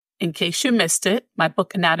In case you missed it, my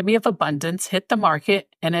book Anatomy of Abundance hit the market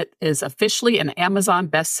and it is officially an Amazon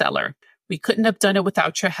bestseller. We couldn't have done it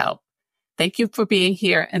without your help. Thank you for being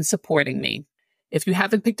here and supporting me. If you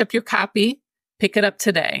haven't picked up your copy, pick it up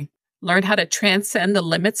today. Learn how to transcend the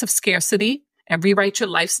limits of scarcity and rewrite your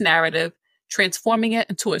life's narrative, transforming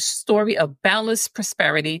it into a story of boundless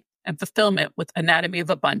prosperity and fulfillment with Anatomy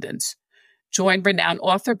of Abundance. Join renowned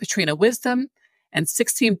author Patrina Wisdom and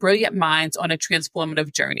 16 brilliant minds on a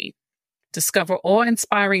transformative journey. Discover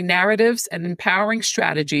awe-inspiring narratives and empowering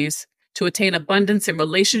strategies to attain abundance in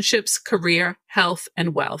relationships, career, health,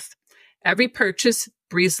 and wealth. Every purchase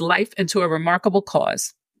breathes life into a remarkable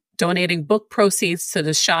cause, donating book proceeds to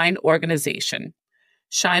the Shine organization.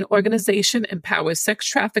 Shine organization empowers sex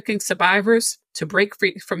trafficking survivors to break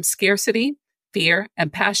free from scarcity, fear,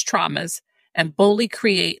 and past traumas, and boldly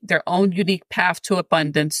create their own unique path to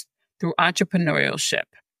abundance through entrepreneurship.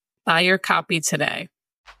 Buy your copy today.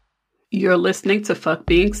 You're listening to Fuck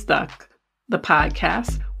Being Stuck, the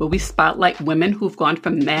podcast where we spotlight women who've gone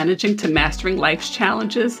from managing to mastering life's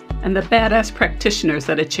challenges and the badass practitioners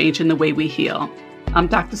that are changing the way we heal. I'm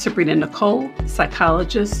Dr. Sabrina Nicole,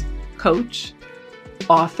 psychologist, coach,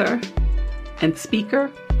 author, and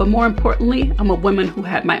speaker. But more importantly, I'm a woman who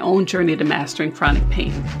had my own journey to mastering chronic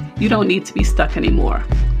pain. You don't need to be stuck anymore.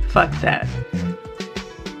 Fuck that.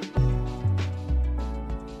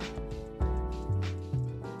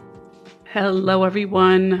 Hello,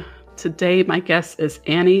 everyone. Today, my guest is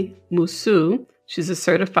Annie Moussu. She's a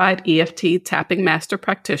certified EFT tapping master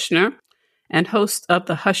practitioner and host of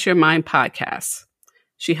the Hush Your Mind podcast.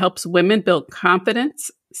 She helps women build confidence,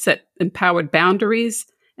 set empowered boundaries,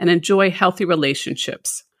 and enjoy healthy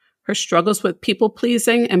relationships. Her struggles with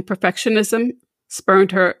people-pleasing and perfectionism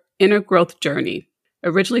spurred her inner growth journey.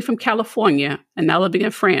 Originally from California and now living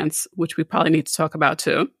in France, which we probably need to talk about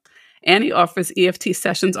too, Annie offers EFT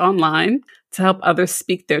sessions online to help others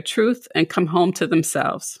speak their truth and come home to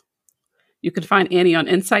themselves. You can find Annie on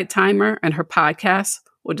Insight Timer and her podcast,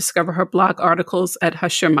 or discover her blog articles at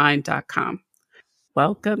hushyourmind.com.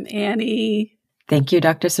 Welcome, Annie. Thank you,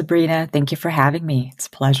 Dr. Sabrina. Thank you for having me. It's a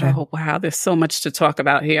pleasure. Oh, wow. There's so much to talk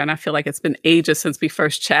about here, and I feel like it's been ages since we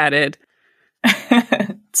first chatted.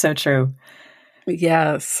 So true.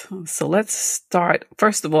 Yes. So let's start.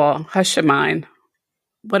 First of all, Hush Your Mind.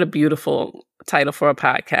 What a beautiful title for a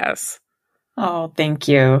podcast. Oh, thank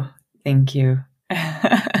you. Thank you.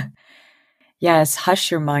 Yes,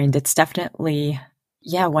 Hush Your Mind. It's definitely,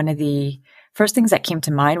 one of the first things that came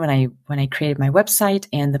to mind when I created my website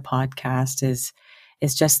and the podcast is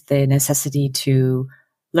just the necessity to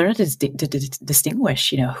learn to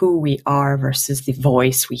distinguish, who we are versus the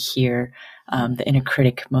voice we hear. The inner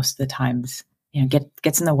critic most of the times,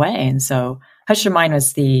 gets in the way. And so Hush Your Mind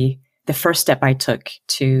was the first step I took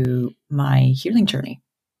to my healing journey.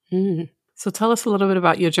 Mm. So tell us a little bit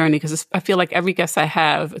about your journey, because I feel like every guest I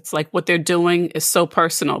have, it's like what they're doing is so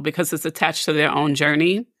personal because it's attached to their own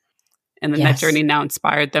journey. And then that journey now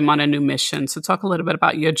inspired them on a new mission. So talk a little bit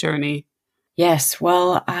about your journey. Yes.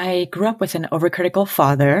 Well, I grew up with an overcritical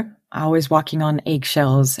father, always walking on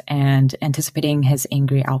eggshells and anticipating his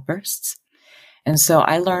angry outbursts. And so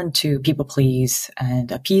I learned to people please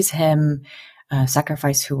and appease him,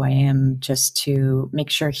 sacrifice who I am just to make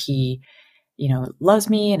sure he, loves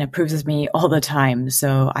me and approves of me all the time.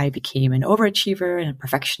 So I became an overachiever and a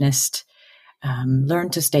perfectionist,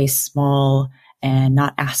 learned to stay small and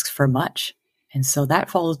not ask for much. And so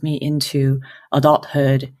that followed me into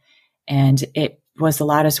adulthood. And it was the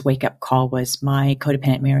loudest wake-up call was my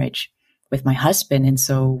codependent marriage with my husband. And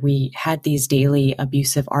so we had these daily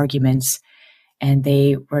abusive arguments, and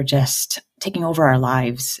they were just taking over our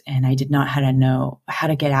lives. And I did not know how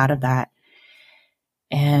to get out of that.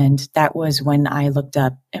 And that was when I looked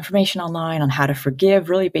up information online on how to forgive,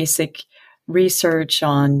 really basic research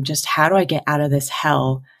on just how do I get out of this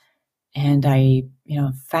hell. And I,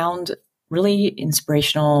 found really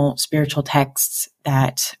inspirational spiritual texts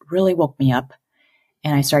that really woke me up.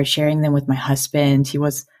 And I started sharing them with my husband. He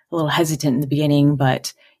was a little hesitant in the beginning,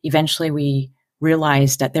 but eventually we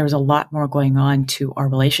realized that there was a lot more going on to our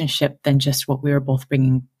relationship than just what we were both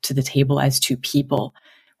bringing to the table as two people.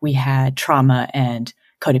 We had trauma and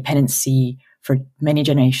codependency for many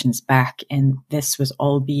generations back, and this was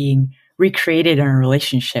all being recreated in our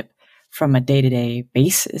relationship from a day-to-day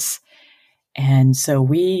basis. And so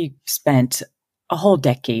we spent a whole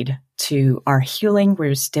decade to our healing.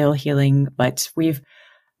 We're still healing, but we've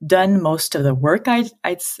done most of the work, I'd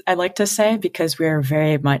like to say, because we're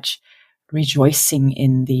very much rejoicing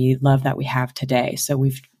in the love that we have today. So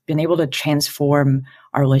we've been able to transform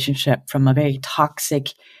our relationship from a very toxic,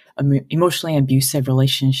 emotionally abusive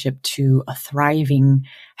relationship to a thriving,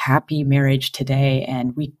 happy marriage today.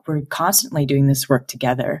 And we're constantly doing this work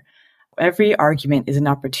together. Every argument is an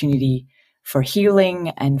opportunity for healing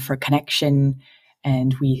and for connection.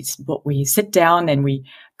 And we sit down and we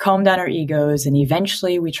calm down our egos. And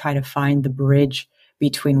eventually we try to find the bridge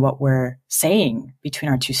between what we're saying, between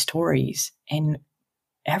our two stories. And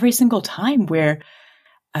every single time we're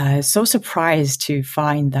so surprised to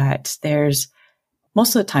find that there's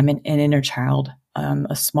most of the time an inner child,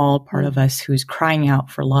 a small part of us who's crying out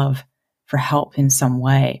for love, for help in some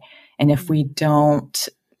way. And if we don't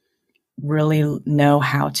really know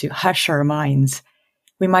how to hush our minds,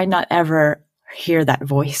 we might not ever hear that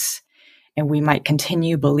voice. And we might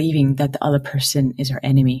continue believing that the other person is our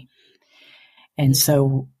enemy. And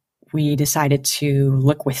so we decided to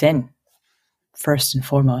look within first and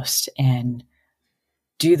foremost and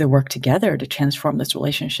do the work together to transform this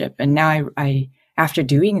relationship. And now I after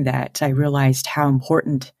doing that, I realized how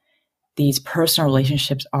important these personal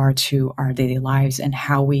relationships are to our daily lives and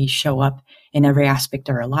how we show up in every aspect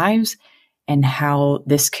of our lives, and how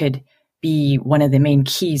this could be one of the main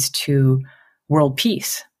keys to world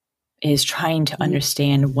peace, is trying to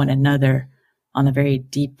understand one another on a very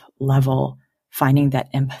deep level, finding that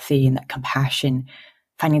empathy and that compassion,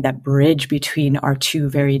 finding that bridge between our two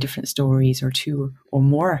very different stories, or two or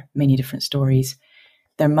more, many different stories.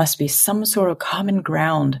 There must be some sort of common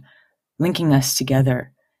ground linking us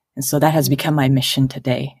together. And so that has become my mission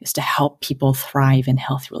today, is to help people thrive in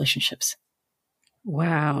healthy relationships.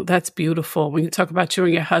 Wow, that's beautiful. When you talk about you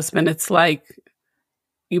and your husband, it's like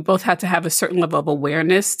you both had to have a certain level of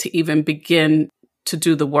awareness to even begin to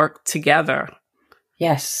do the work together.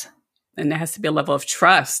 Yes. And there has to be a level of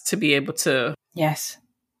trust to be able to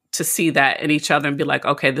to see that in each other and be like,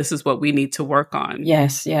 okay, this is what we need to work on.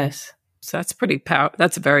 Yes. So that's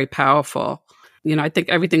that's very powerful. I think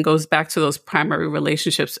everything goes back to those primary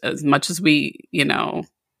relationships. As much as we,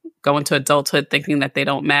 go into adulthood thinking that they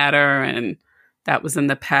don't matter and that was in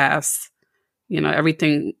the past,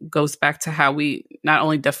 everything goes back to how we not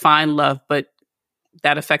only define love, but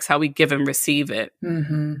that affects how we give and receive it.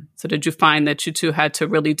 Mm-hmm. So did you find that you two had to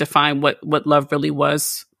really define what love really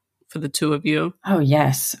was for the two of you? Oh,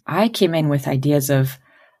 yes. I came in with ideas of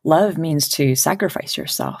love means to sacrifice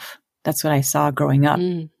yourself. That's what I saw growing up,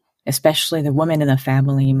 especially the woman in the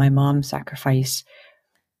family. My mom sacrificed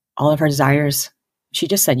all of her desires. She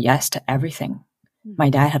just said yes to everything. My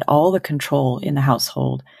dad had all the control in the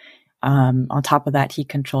household. On top of that, he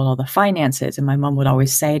controlled all the finances. And my mom would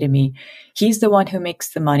always say to me, he's the one who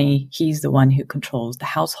makes the money. He's the one who controls the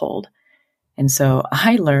household. And so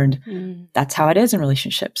I learned that's how it is in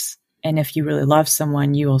relationships. And if you really love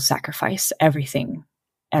someone, you will sacrifice everything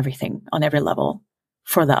on every level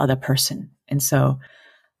for the other person. And so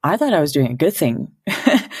I thought I was doing a good thing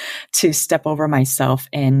to step over myself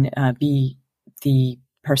and be the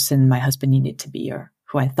person my husband needed to be, or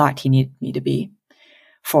who I thought he needed me to be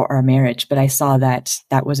for our marriage. But I saw that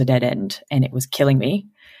was a dead end and it was killing me.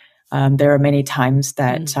 There are many times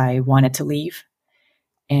that I wanted to leave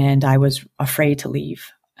and I was afraid to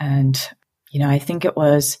leave. And, I think it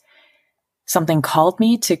was something called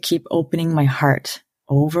me to keep opening my heart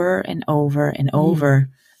over and over and over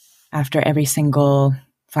after every single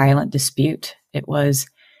violent dispute. It was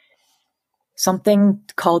something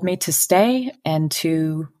called me to stay and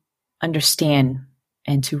to understand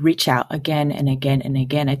and to reach out again and again and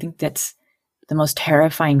again. I think that's the most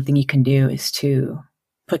terrifying thing you can do, is to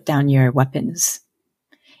put down your weapons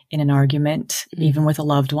in an argument, even with a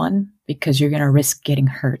loved one, because you're going to risk getting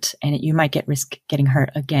hurt, and you might risk getting hurt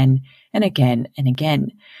again and again and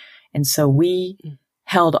again. And so we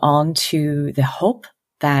held on to the hope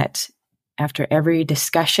that after every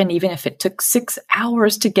discussion, even if it took 6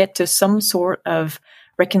 hours to get to some sort of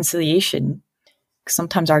reconciliation,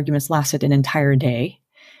 sometimes arguments lasted an entire day,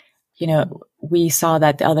 we saw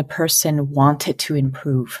that the other person wanted to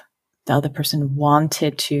improve. The other person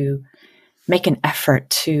wanted to make an effort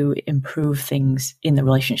to improve things in the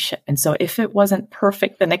relationship. And so if it wasn't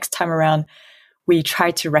perfect the next time around, we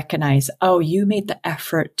tried to recognize, oh, you made the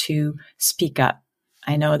effort to speak up.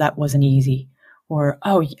 I know that wasn't easy. Or,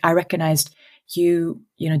 oh, I recognized you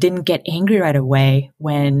didn't get angry right away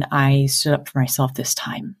when I stood up for myself this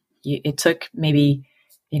time. It took maybe,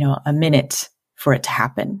 a minute for it to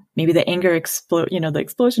happen. Maybe the anger the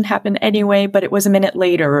explosion happened anyway, but it was a minute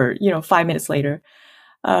later, or, 5 minutes later.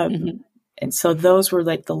 And so those were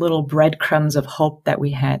like the little breadcrumbs of hope that we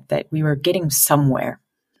had, that we were getting somewhere.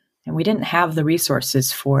 And we didn't have the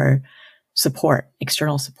resources for support,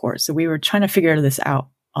 external support. So we were trying to figure this out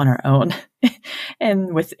on our own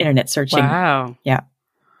and with internet searching. Wow. Yeah.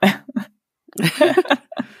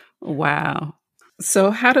 Wow.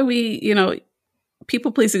 So how do we,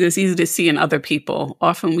 people pleasing is easy to see in other people.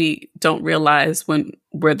 Often we don't realize when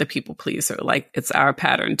we're the people pleaser, like it's our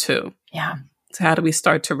pattern too. Yeah. So how do we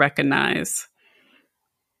start to recognize?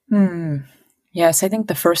 Yes, I think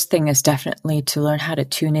the first thing is definitely to learn how to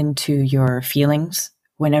tune into your feelings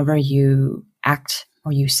whenever you act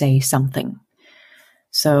or you say something.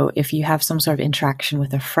 So if you have some sort of interaction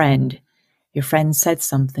with a friend, your friend said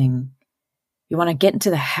something, you want to get into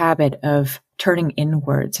the habit of turning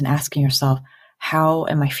inwards and asking yourself, how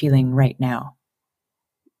am I feeling right now?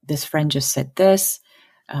 This friend just said this.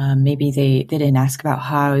 Maybe they didn't ask about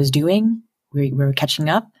how I was doing. We were catching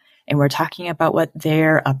up and we're talking about what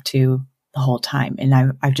they're up to the whole time.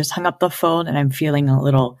 And I've just hung up the phone and I'm feeling a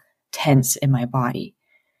little tense in my body.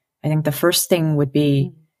 I think the first thing would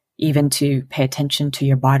be even to pay attention to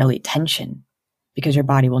your bodily tension, because your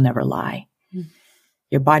body will never lie.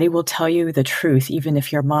 Your body will tell you the truth, even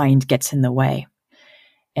if your mind gets in the way.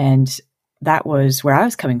 And that was where I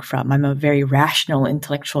was coming from. I'm a very rational,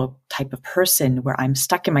 intellectual type of person where I'm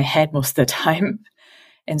stuck in my head most of the time.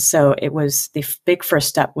 And so it was the big first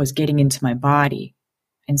step was getting into my body.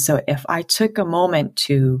 And so if I took a moment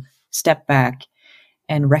to step back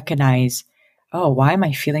and recognize, oh, why am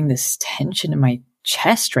I feeling this tension in my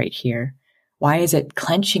chest right here? Why is it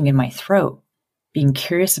clenching in my throat? Being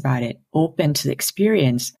curious about it, open to the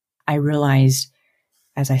experience, I realized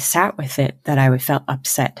as I sat with it that I felt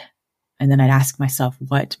upset. And then I'd ask myself,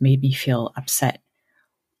 what made me feel upset?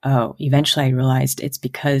 Oh, eventually I realized it's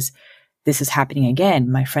because this is happening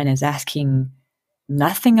again. My friend is asking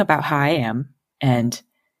nothing about how I am. And,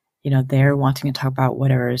 they're wanting to talk about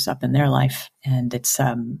whatever is up in their life. And it's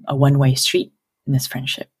a one-way street in this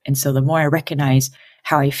friendship. And so the more I recognize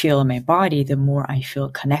how I feel in my body, the more I feel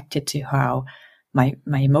connected to how my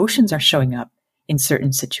emotions are showing up in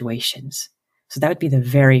certain situations. So that would be the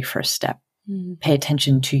very first step. Pay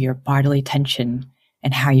attention to your bodily tension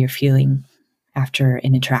and how you're feeling after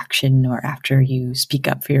an interaction or after you speak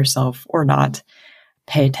up for yourself or not.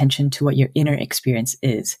 Pay attention to what your inner experience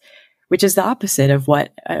is, which is the opposite of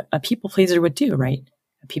what a people pleaser would do, right?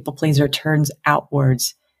 A people pleaser turns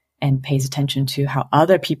outwards and pays attention to how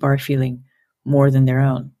other people are feeling more than their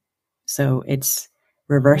own. So it's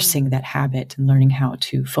reversing that habit and learning how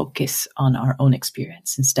to focus on our own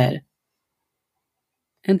experience instead.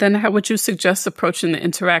 And then how would you suggest approaching the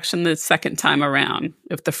interaction the second time around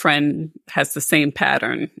if the friend has the same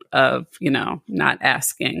pattern of, not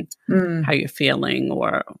asking how you're feeling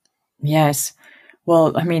or... Yes.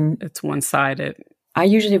 Well, it's one-sided. I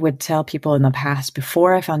usually would tell people in the past,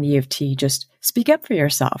 before I found EFT, just speak up for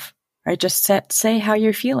yourself, right? Just say how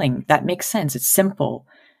you're feeling. That makes sense. It's simple.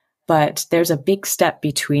 But there's a big step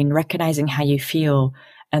between recognizing how you feel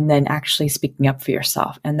and then actually speaking up for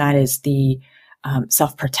yourself. And that is the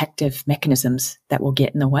self-protective mechanisms that will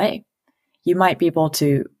get in the way. You might be able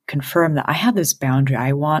to confirm that I have this boundary.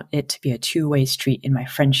 I want it to be a two-way street in my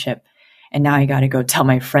friendship. And now I got to go tell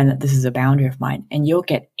my friend that this is a boundary of mine. And you'll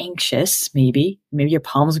get anxious, maybe your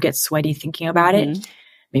palms will get sweaty thinking about it.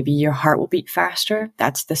 Maybe your heart will beat faster.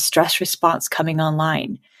 That's the stress response coming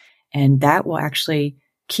online. And that will actually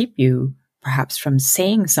keep you perhaps from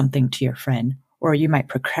saying something to your friend, or you might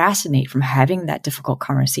procrastinate from having that difficult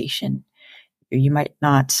conversation. You might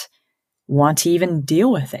not want to even deal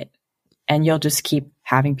with it, and you'll just keep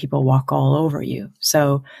having people walk all over you.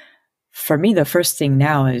 So for me, the first thing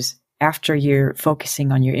now is after you're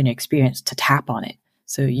focusing on your inner experience to tap on it.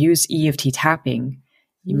 So use EFT tapping,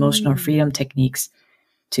 emotional freedom techniques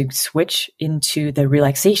to switch into the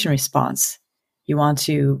relaxation response. You want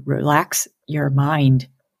to relax your mind,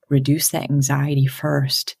 reduce that anxiety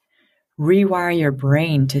first, rewire your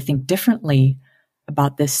brain to think differently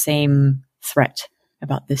about this same threat,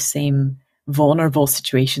 about this same vulnerable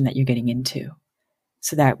situation that you're getting into,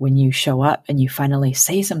 so that when you show up and you finally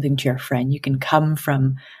say something to your friend, you can come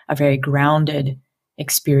from a very grounded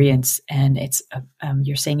experience, and it's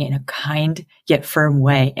you're saying it in a kind yet firm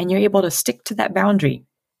way, and you're able to stick to that boundary.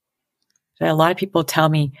 So a lot of people tell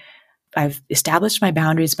me, I've established my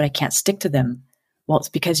boundaries, but I can't stick to them. Well, it's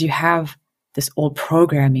because you have this old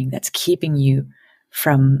programming that's keeping you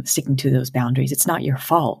from sticking to those boundaries. It's not your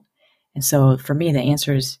fault. And so for me, the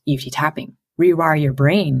answer is EFT tapping. Rewire your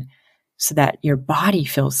brain so that your body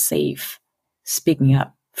feels safe speaking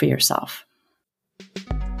up for yourself.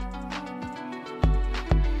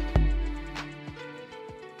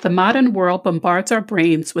 The modern world bombards our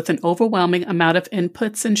brains with an overwhelming amount of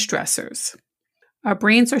inputs and stressors. Our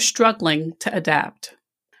brains are struggling to adapt.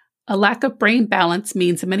 A lack of brain balance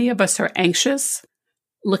means many of us are anxious,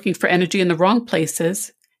 looking for energy in the wrong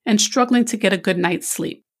places, and struggling to get a good night's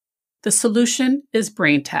sleep. The solution is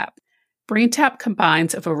BrainTap. BrainTap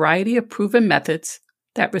combines a variety of proven methods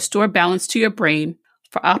that restore balance to your brain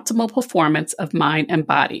for optimal performance of mind and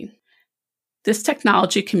body. This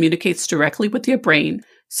technology communicates directly with your brain,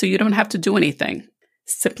 so you don't have to do anything.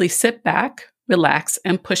 Simply sit back, relax,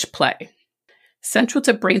 and push play. Central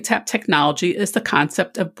to BrainTap technology is the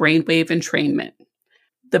concept of brainwave entrainment.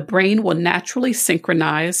 The brain will naturally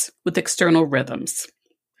synchronize with external rhythms,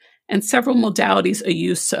 and several modalities are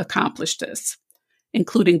used to accomplish this,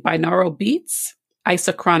 including binaural beats,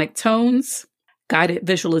 isochronic tones, guided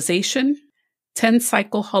visualization,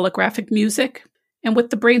 10-cycle holographic music, and with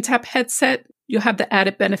the BrainTap headset, you'll have the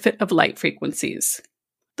added benefit of light frequencies.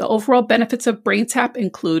 The overall benefits of BrainTap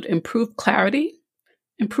include improved clarity,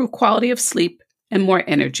 improved quality of sleep, and more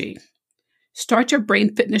energy. Start your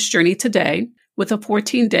brain fitness journey today with a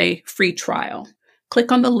 14-day free trial.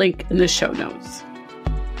 Click on the link in the show notes.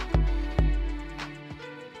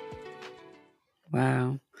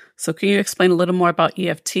 Wow. So can you explain a little more about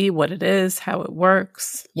EFT, what it is, how it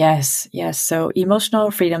works? Yes. So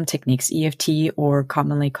emotional freedom techniques, EFT, or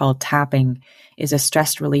commonly called tapping, is a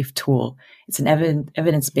stress relief tool. It's an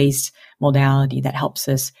evidence-based modality that helps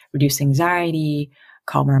us reduce anxiety,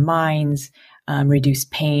 calm our minds, reduce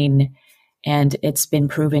pain. And it's been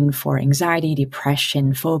proven for anxiety,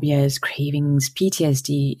 depression, phobias, cravings,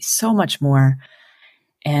 PTSD, so much more.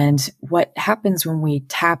 And what happens when we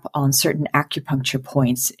tap on certain acupuncture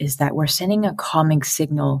points is that we're sending a calming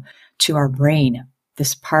signal to our brain,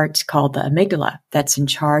 this part called the amygdala that's in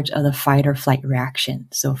charge of the fight or flight reaction.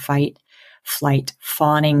 So fight, flight,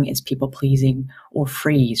 fawning is people pleasing, or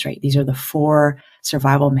freeze, right? These are the 4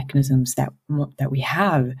 survival mechanisms that we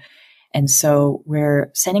have. And so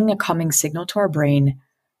we're sending a calming signal to our brain,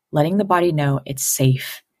 letting the body know it's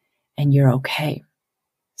safe and you're okay.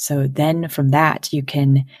 So then from that, you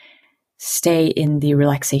can stay in the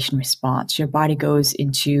relaxation response. Your body goes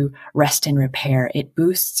into rest and repair. It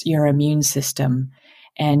boosts your immune system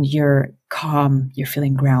and you're calm, you're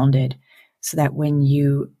feeling grounded, so that when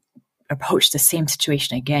you approach the same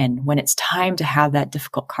situation again, when it's time to have that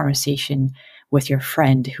difficult conversation with your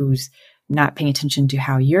friend who's not paying attention to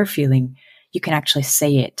how you're feeling, you can actually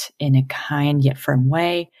say it in a kind yet firm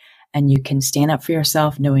way. And you can stand up for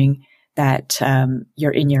yourself knowing that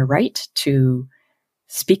you're in your right to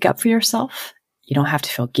speak up for yourself. You don't have to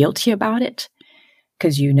feel guilty about it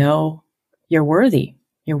because you know you're worthy.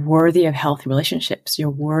 You're worthy of healthy relationships. You're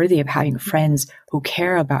worthy of having friends who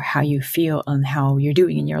care about how you feel and how you're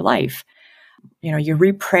doing in your life. You know, you're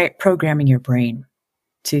reprogramming your brain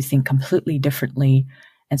to think completely differently.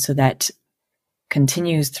 And so that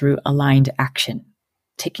continues through aligned action,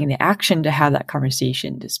 taking the action to have that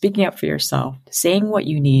conversation, to speaking up for yourself, to saying what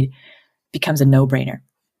you need becomes a no-brainer.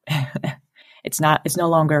 It's no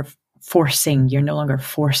longer forcing, you're no longer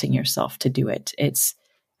forcing yourself to do it. It's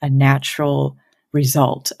a natural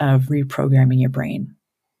result of reprogramming your brain.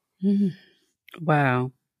 Mm-hmm.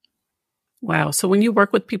 Wow. So when you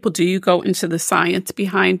work with people, do you go into the science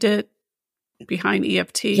behind it, behind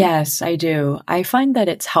EFT? Yes, I do. I find that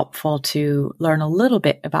it's helpful to learn a little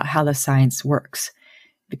bit about how the science works,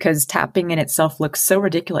 because tapping in itself looks so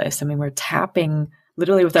ridiculous. I mean, we're tapping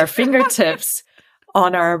literally with our fingertips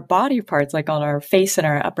on our body parts, like on our face and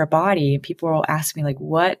our upper body. People will ask me, like,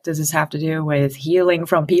 what does this have to do with healing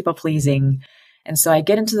from people pleasing? And so I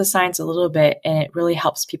get into the science a little bit, and it really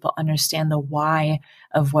helps people understand the why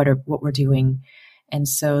of what we're doing. And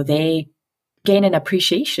so they gain an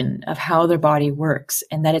appreciation of how their body works,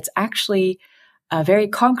 and that it's actually a very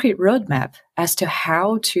concrete roadmap as to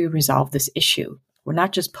how to resolve this issue. We're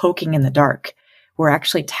not just poking in the dark. We're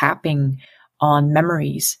actually tapping on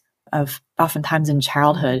memories of oftentimes in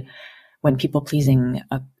childhood when people pleasing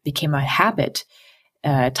became a habit,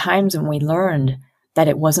 times when we learned that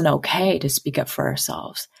it wasn't okay to speak up for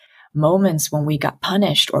ourselves, moments when we got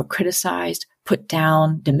punished or criticized, put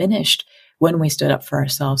down, diminished when we stood up for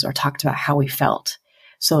ourselves or talked about how we felt.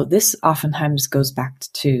 So this oftentimes goes back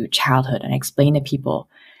to childhood, and I explain to people,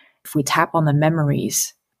 if we tap on the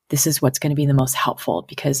memories, this is what's going to be the most helpful,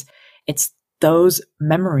 because it's those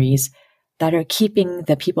memories that are keeping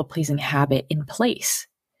the people-pleasing habit in place.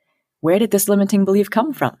 Where did this limiting belief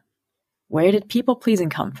come from? Where did people-pleasing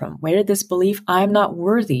come from? Where did this belief, I'm not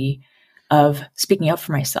worthy of speaking up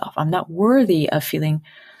for myself, I'm not worthy of feeling,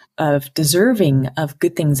 of deserving of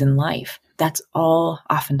good things in life? That's all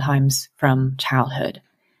oftentimes from childhood.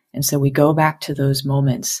 And so we go back to those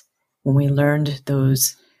moments when we learned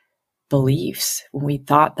those beliefs, when we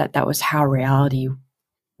thought that that was how reality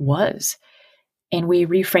was, and we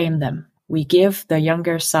reframe them. We give the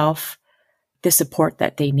younger self the support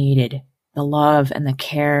that they needed, the love and the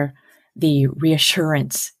care the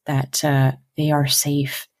reassurance that they are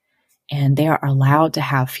safe and they are allowed to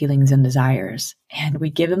have feelings and desires. And we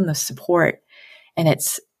give them the support. And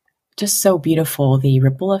it's just so beautiful, the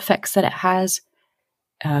ripple effects that it has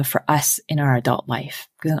for us in our adult life.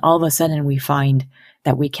 Because then all of a sudden we find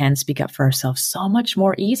that we can speak up for ourselves so much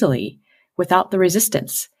more easily without the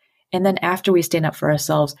resistance. And then after we stand up for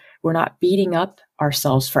ourselves, we're not beating up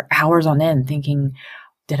ourselves for hours on end thinking,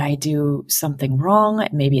 did I do something wrong?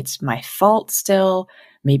 Maybe it's my fault still.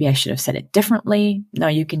 Maybe I should have said it differently. No,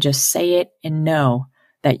 you can just say it and know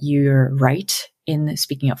that you're right in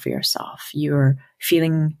speaking up for yourself. You're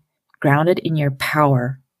feeling grounded in your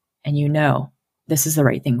power and you know this is the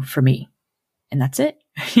right thing for me. And that's it.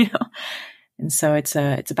 And so it's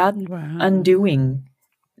about undoing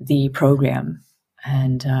the program.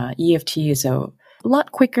 And EFT is a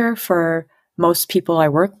lot quicker for most people I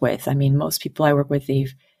work with. I mean, most people I work with,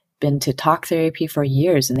 they've been to talk therapy for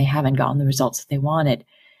years and they haven't gotten the results that they wanted.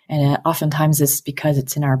 And oftentimes it's because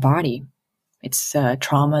it's in our body. It's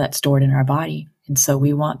trauma that's stored in our body. And so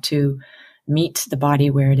we want to meet the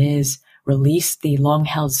body where it is, release the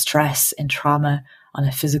long-held stress and trauma on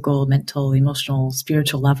a physical, mental, emotional,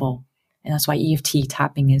 spiritual level. And that's why EFT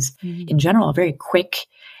tapping is, in general, a very quick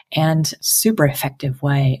and super effective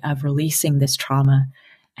way of releasing this trauma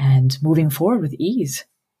and moving forward with ease.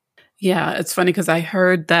 Yeah, it's funny because I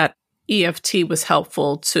heard that EFT was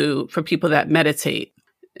helpful for people that meditate.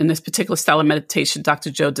 In this particular style of meditation, Dr.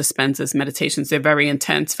 Joe Dispenza's meditations, they're very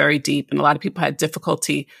intense, very deep, and a lot of people had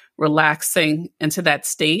difficulty relaxing into that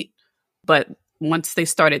state. But once they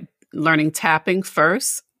started learning tapping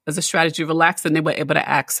first as a strategy to relax, then they were able to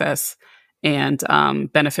access and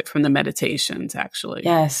benefit from the meditations, actually.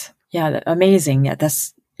 Yes. Yeah, amazing. Yeah,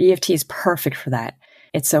 EFT is perfect for that.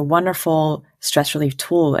 It's a wonderful stress relief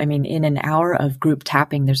tool. I mean, in an hour of group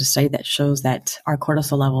tapping, there's a study that shows that our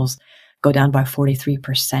cortisol levels go down by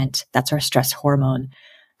 43%. That's our stress hormone,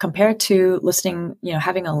 compared to listening,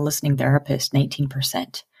 having a listening therapist,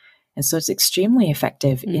 19%. And so it's extremely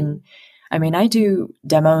effective I do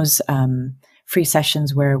demos, free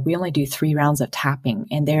sessions where we only do 3 rounds of tapping,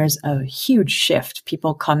 and there's a huge shift.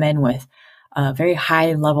 People come in with a very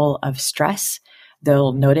high level of stress.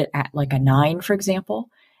 They'll note it at like a 9, for example.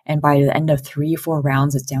 And by the end of 3-4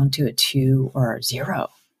 rounds, it's down to a 2 or 0.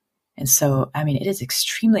 And so, it is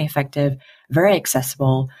extremely effective, very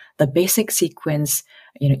accessible. The basic sequence,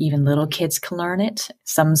 even little kids can learn it.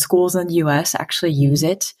 Some schools in the US actually use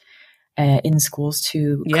it in schools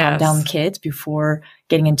to calm down kids before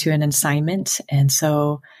getting into an assignment. And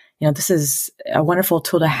so, this is a wonderful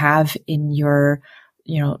tool to have in your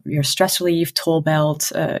stress relief tool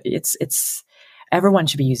belt. It's everyone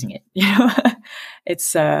should be using it.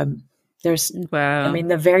 It's there's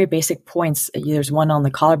the very basic points. There's one on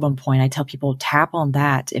the collarbone point. I tell people tap on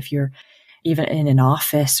that. If you're even in an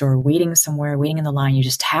office or waiting somewhere, waiting in the line, you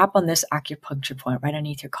just tap on this acupuncture point right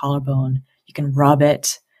underneath your collarbone. You can rub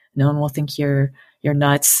it. No one will think you're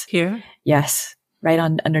nuts. Here? Yes, right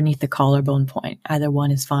underneath the collarbone point. Either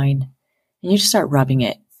one is fine. And you just start rubbing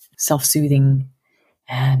it, self-soothing,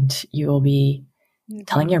 and you will be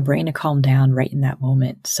telling your brain to calm down right in that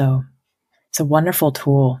moment. So it's a wonderful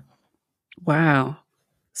tool. Wow.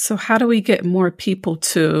 So how do we get more people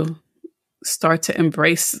to start to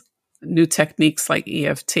embrace new techniques like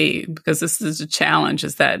EFT? Because this is a challenge,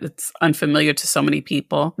 is that it's unfamiliar to so many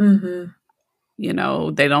people. Mm-hmm.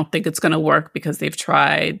 They don't think it's going to work because they've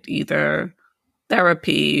tried either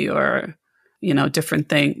therapy or,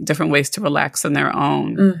 different ways to relax on their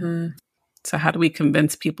own. Mm-hmm. So how do we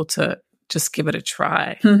convince people to just give it a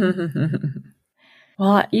try?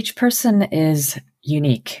 Well, each person is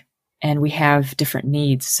unique and we have different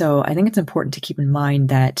needs. So I think it's important to keep in mind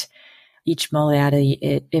that each modality,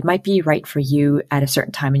 it might be right for you at a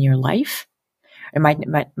certain time in your life. It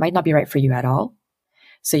might not be right for you at all.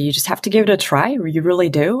 So you just have to give it a try. You really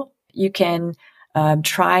do. You can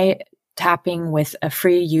try tapping with a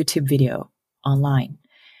free YouTube video online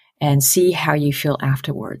and see how you feel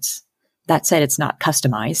afterwards. That said, it's not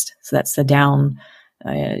customized. So that's the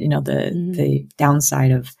the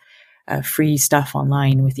downside of free stuff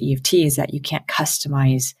online with EFT is that you can't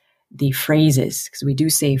customize the phrases, because we do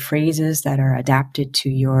say phrases that are adapted to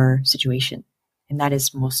your situation. And that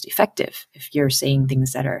is most effective if you're saying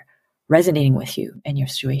things that are resonating with you and your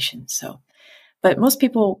situation. But most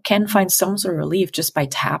people can find some sort of relief just by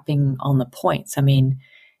tapping on the points.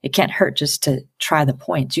 It can't hurt just to try the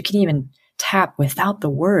points. You can even tap without the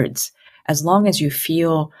words. As long as you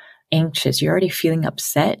feel anxious, you're already feeling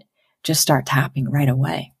upset, just start tapping right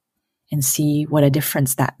away and see what a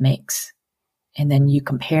difference that makes. And then you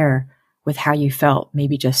compare with how you felt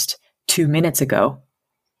maybe just 2 minutes ago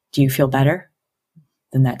Do you feel better?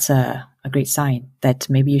 Then that's a great sign that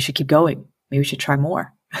maybe you should keep going. Maybe you should try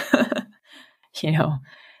more. you know,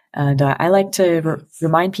 and I like to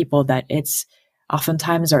remind people that it's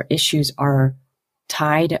oftentimes our issues are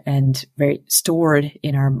tied and very stored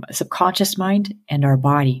in our subconscious mind and our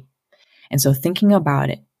body. And so thinking about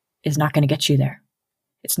it is not going to get you there.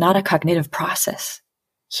 It's not a cognitive process.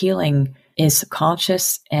 Healing is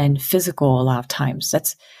subconscious and physical a lot of times.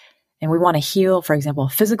 And we want to heal, for example,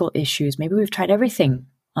 physical issues. Maybe we've tried everything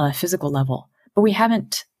on a physical level, but we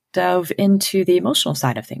haven't dove into the emotional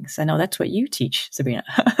side of things. I know that's what you teach, Sabrina.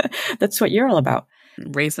 That's what you're all about.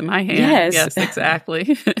 Raising my hand. Yes,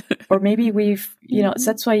 exactly. Or maybe so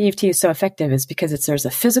that's why EFT is so effective, is because there's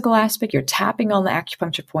a physical aspect. You're tapping on the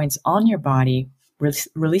acupuncture points on your body,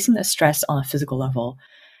 releasing the stress on a physical level.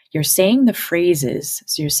 You're saying the phrases.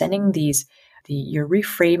 So you're sending you're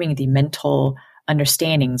reframing the mental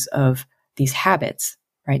understandings of these habits,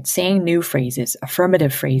 right? Saying new phrases,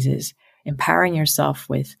 affirmative phrases, empowering yourself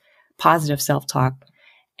with positive self-talk,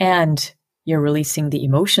 and you're releasing the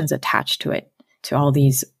emotions attached to it, to all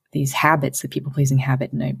these habits, the people-pleasing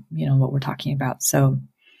habit, and what we're talking about. So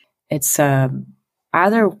it's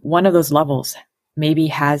either one of those levels maybe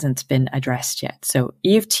hasn't been addressed yet. So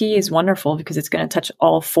EFT is wonderful because it's going to touch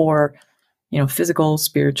all four, physical,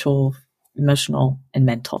 spiritual, emotional, and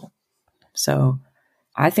mental. So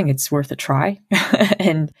I think it's worth a try.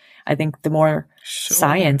 And I think the more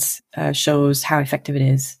science shows how effective it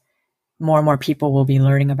is, more and more people will be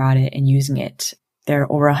learning about it and using it. There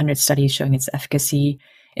are over 100 studies showing its efficacy.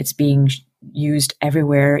 It's being used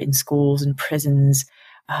everywhere in schools and prisons,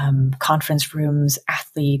 conference rooms,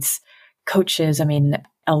 athletes, coaches. I mean,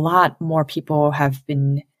 a lot more people have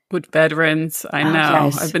been... With veterans, I know.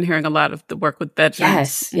 Yes. I've been hearing a lot of the work with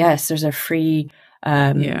veterans. Yes. There's a free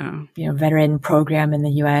veteran program in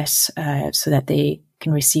the US so that they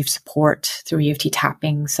can receive support through EFT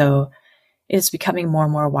tapping. So it's becoming more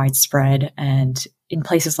and more widespread. And in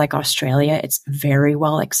places like Australia, it's very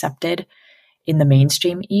well accepted in the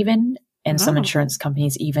mainstream even. And some insurance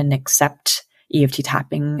companies even accept EFT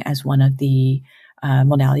tapping as one of the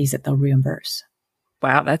modalities that they'll reimburse.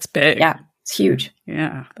 Wow, that's big. Yeah, it's huge.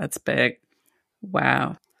 Yeah, that's big.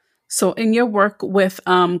 Wow. So in your work with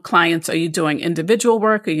clients, are you doing individual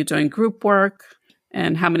work? Are you doing group work?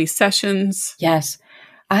 And how many sessions? Yes.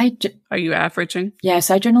 Are you averaging? Yes,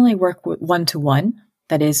 I generally work with one-to-one.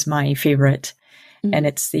 That is my favorite. Mm-hmm. And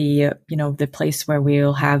it's the place where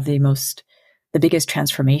we'll have the biggest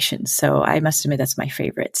transformation. So I must admit that's my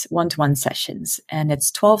favorite. One-to-one sessions. And it's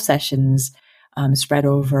 12 sessions spread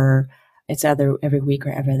over, it's either every week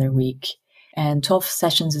or every other week. And 12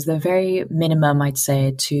 sessions is the very minimum, I'd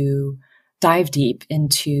say, to dive deep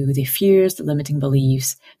into the fears, the limiting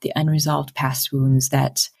beliefs, the unresolved past wounds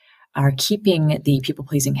that are keeping the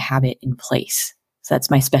people-pleasing habit in place. So that's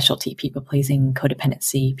my specialty, people-pleasing,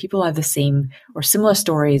 codependency. People have the same or similar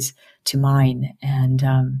stories to mine.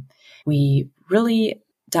 And we really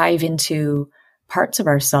dive into parts of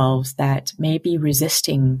ourselves that may be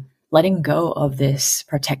resisting letting go of this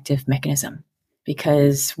protective mechanism,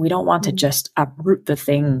 because we don't want to just uproot the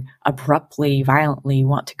thing abruptly, violently. We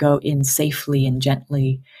want to go in safely and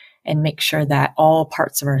gently and make sure that all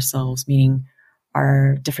parts of ourselves, meaning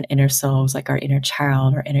our different inner selves, like our inner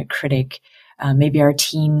child, our inner critic, maybe our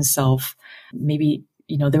teen self, maybe,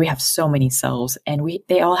 that we have so many selves, and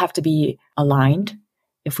they all have to be aligned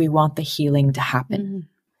if we want the healing to happen. Mm-hmm.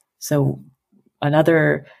 So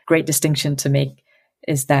another great distinction to make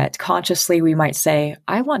is that consciously we might say,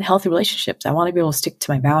 I want healthy relationships. I want to be able to stick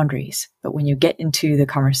to my boundaries. But when you get into the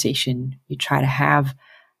conversation, you try to have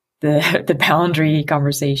the boundary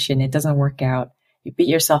conversation. It doesn't work out. You beat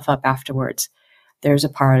yourself up afterwards. There's a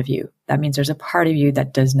part of you. That means there's a part of you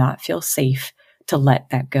that does not feel safe to let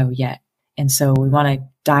that go yet. And so we want to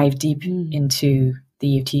dive deep into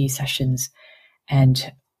the EFT sessions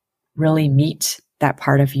and really meet that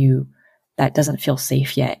part of you that doesn't feel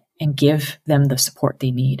safe yet and give them the support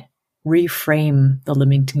they need. Reframe the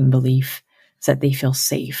limiting belief so that they feel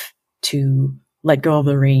safe to let go of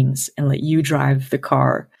the reins and let you drive the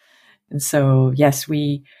car. And so, yes,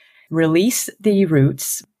 we release the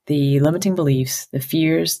roots, the limiting beliefs, the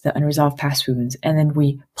fears, the unresolved past wounds, and then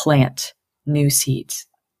we plant new seeds,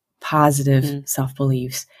 positive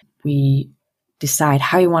self-beliefs. We decide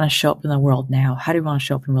how you want to show up in the world now. How do you want to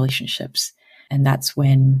show up in relationships? And that's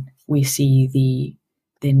when we see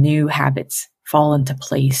the new habits fall into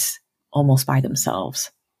place almost by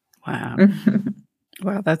themselves. Wow.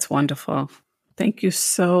 Wow, that's wonderful. Thank you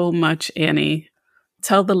so much, Annie.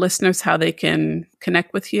 Tell the listeners how they can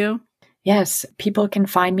connect with you. Yes, people can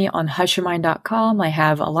find me on hushyourmind.com. I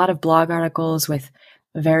have a lot of blog articles with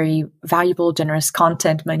very valuable, generous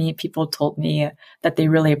content. Many people told me that they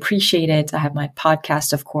really appreciate it. I have my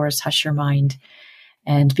podcast, of course, Hush Your Mind,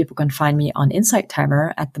 and people can find me on Insight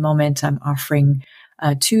Timer. At the moment, I'm offering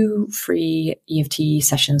 2 free EFT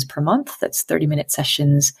sessions per month. That's 30-minute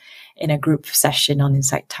sessions in a group session on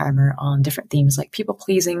Insight Timer on different themes like people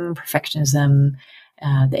pleasing, perfectionism,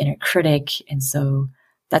 the inner critic. And so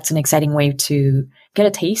that's an exciting way to get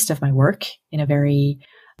a taste of my work in a very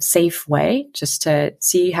safe way, just to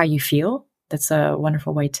see how you feel. That's a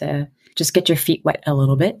wonderful way to just get your feet wet a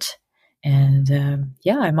little bit. And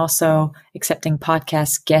I'm also accepting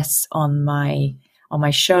podcast guests on my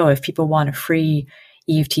show. If people want a free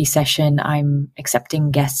EFT session, I'm accepting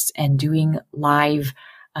guests and doing live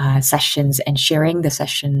sessions and sharing the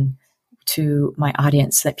session to my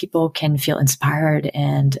audience so that people can feel inspired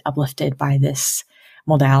and uplifted by this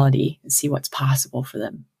modality and see what's possible for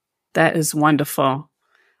them. That is wonderful.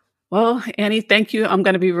 Well, Annie, thank you. I'm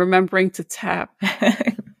going to be remembering to tap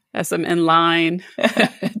as I'm in line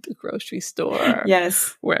at the grocery store.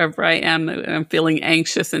 Yes. Wherever I am, I'm feeling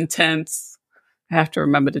anxious and tense. I have to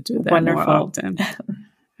remember to do that Wonderful. more often.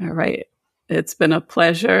 All right. It's been a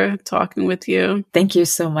pleasure talking with you. Thank you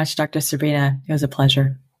so much, Dr. Sabrina. It was a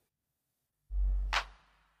pleasure.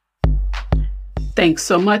 Thanks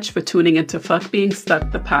so much for tuning into Fuck Being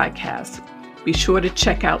Stuck, the podcast. Be sure to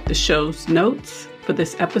check out the show's notes for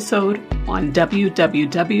this episode on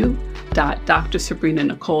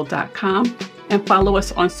www.drsabrinanecole.com and follow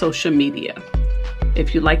us on social media.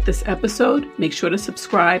 If you like this episode, make sure to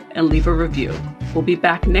subscribe and leave a review. We'll be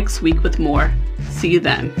back next week with more. See you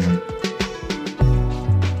then.